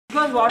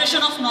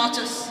Variation of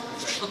notches.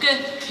 Okay,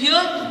 here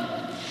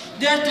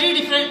there are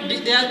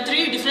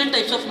three different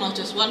types of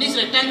notches. One is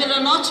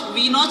rectangular notch,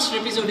 V notch,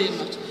 trapezoidal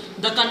notch.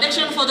 The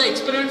conduction for the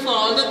experiment for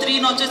all the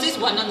three notches is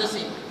one and the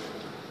same.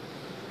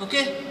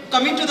 Okay,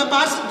 coming to the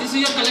parts, this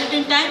is your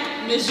collecting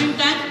tank, measuring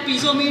tank,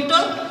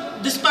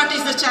 piezometer. This part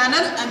is the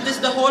channel and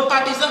the whole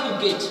part is the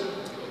hook gauge.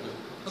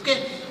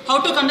 Okay, how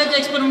to conduct the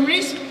experiment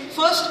is,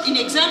 first in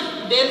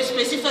exam they will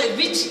specify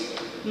which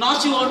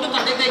notch you want to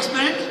conduct the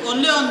experiment.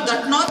 Only on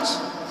that notch,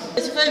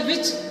 specify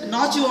which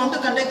notch you want to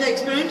conduct the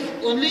experiment.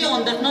 Only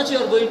on that notch you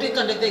are going to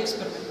conduct the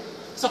experiment.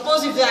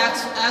 Suppose if they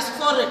ask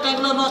for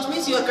rectangular notch,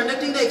 means you are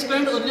conducting the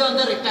experiment only on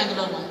the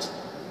rectangular notch.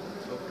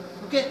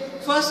 Okay,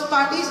 first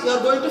part is you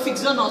are going to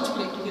fix the notch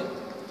plate here.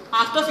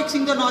 After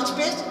fixing the notch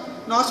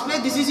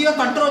plate, this is your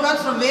control valve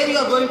from where you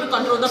are going to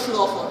control the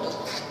flow of water.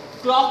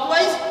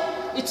 Clockwise,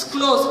 it's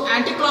closed.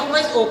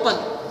 Anti-clockwise, open.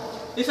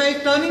 If I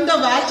am turning the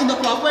valve in the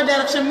clockwise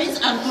direction, means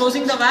I am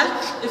closing the valve.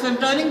 If I am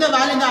turning the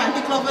valve in the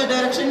anti-clockwise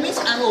direction, means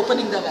I am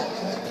opening the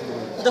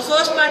valve. The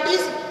first part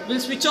is, we'll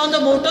switch on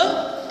the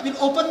motor. We'll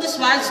open this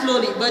valve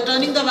slowly by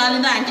turning the valve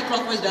in the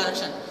anti-clockwise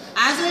direction.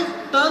 As I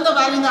turn the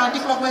valve in the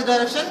anti-clockwise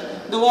direction,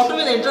 the water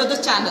will enter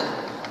the channel.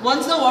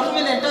 Once the water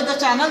will enter the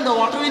channel, the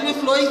water will be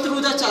flowing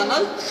through the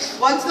channel.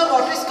 Once the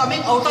water is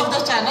coming out of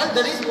the channel,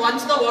 that is,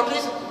 once the water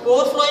is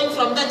overflowing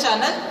from the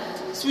channel,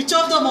 switch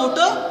off the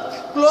motor,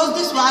 close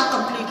this valve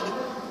completely.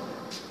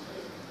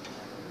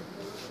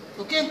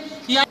 Okay,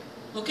 here,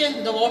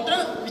 okay, the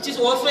water which is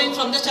overflowing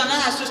from the channel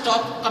has to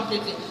stop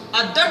completely.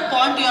 At that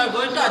point, you are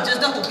going to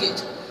adjust the hook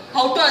gauge.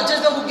 How to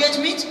adjust the hook gauge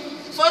means,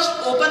 first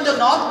open the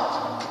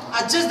knob,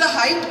 adjust the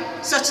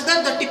height such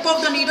that the tip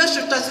of the needle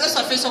should touch the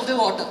surface of the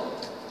water.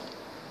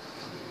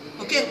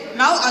 Okay,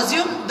 now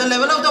assume the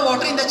level of the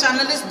water in the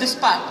channel is this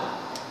part.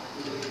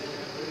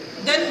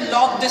 Then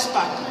lock this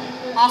part.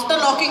 After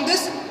locking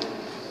this,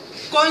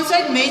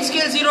 coincide main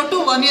scale 0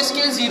 to 1 year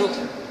scale 0.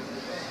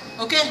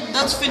 Okay,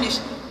 that's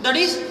finished. That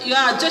is, you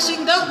are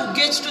adjusting the hook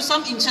gauge to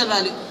some initial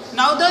value.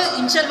 Now the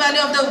initial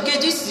value of the hook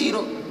gauge is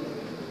 0.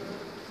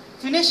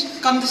 Finish?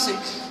 Come this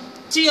side.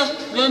 See here,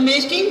 we are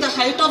making the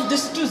height of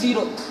this to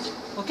 0.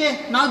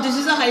 Okay, now this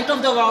is the height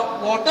of the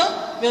water.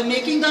 We are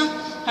making the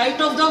height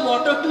of the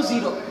water to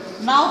 0.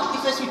 Now,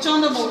 if I switch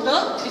on the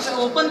motor, if I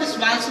open this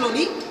valve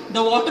slowly,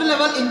 the water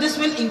level in this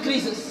will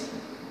increases.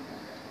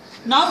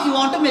 Now, you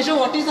want to measure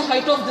what is the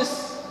height of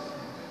this.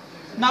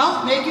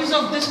 Now, make use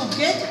of this hook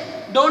gauge.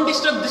 Don't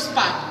disturb this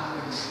part.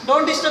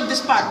 Don't disturb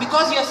this part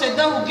because you have set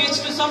the hook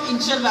gauge to some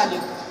initial value.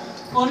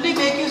 Only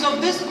make use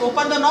of this.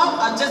 Open the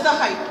knob, adjust the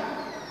height.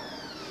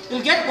 You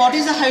will get what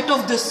is the height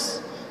of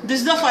this.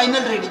 This is the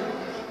final reading.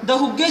 The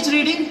hook gauge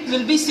reading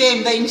will be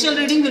same. The initial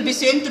reading will be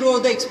same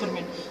throughout the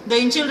experiment. The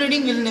initial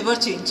reading will never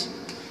change.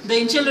 The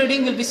initial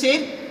reading will be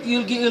same. You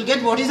will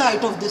get what is the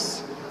height of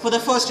this for the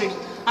first reading.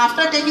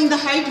 After taking the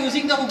height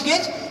using the hook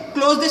gauge,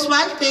 close this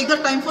valve, take the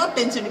time for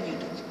 10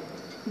 cm.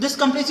 This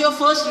completes your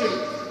first reading.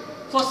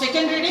 For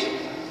second reading,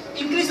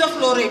 increase the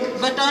flow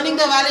rate by turning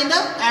the valve in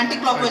the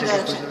anti-clockwise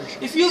direction.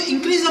 If you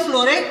increase the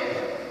flow rate,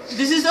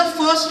 this is the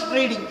first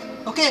reading.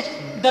 Okay,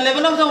 the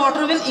level of the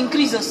water will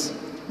increases.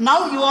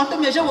 Now you want to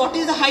measure what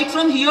is the height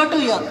from here to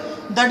here.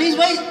 That is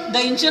why the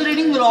initial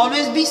reading will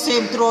always be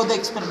same throughout the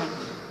experiment.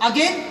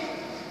 Again,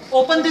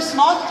 open this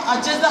knob,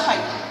 adjust the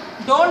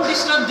height. Don't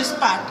disturb this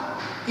part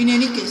in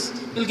any case.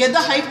 You will get the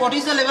height, what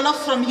is the level of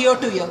from here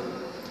to here.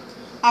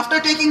 After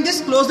taking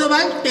this, close the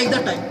valve, take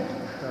the time.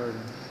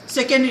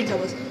 Second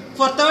intervals.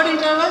 For third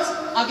intervals,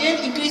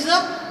 again increase the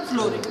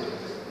flow rate.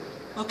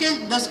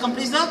 Okay, thus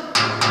completes the